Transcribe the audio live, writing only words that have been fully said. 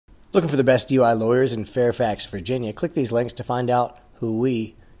Looking for the best DUI lawyers in Fairfax, Virginia? Click these links to find out who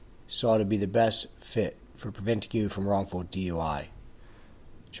we saw to be the best fit for preventing you from wrongful DUI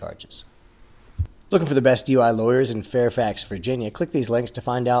charges. Looking for the best DUI lawyers in Fairfax, Virginia? Click these links to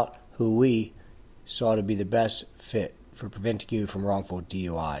find out who we saw to be the best fit for preventing you from wrongful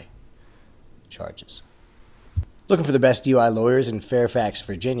DUI charges. Looking for the best DUI lawyers in Fairfax,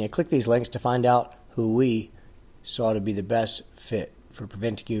 Virginia? Click these links to find out who we saw to be the best fit for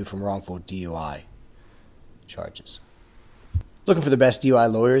preventing you from wrongful DUI charges. Looking for the best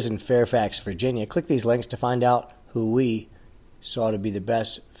DUI lawyers in Fairfax, Virginia? Click these links to find out who we saw to be the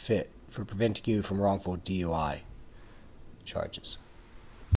best fit for preventing you from wrongful DUI charges.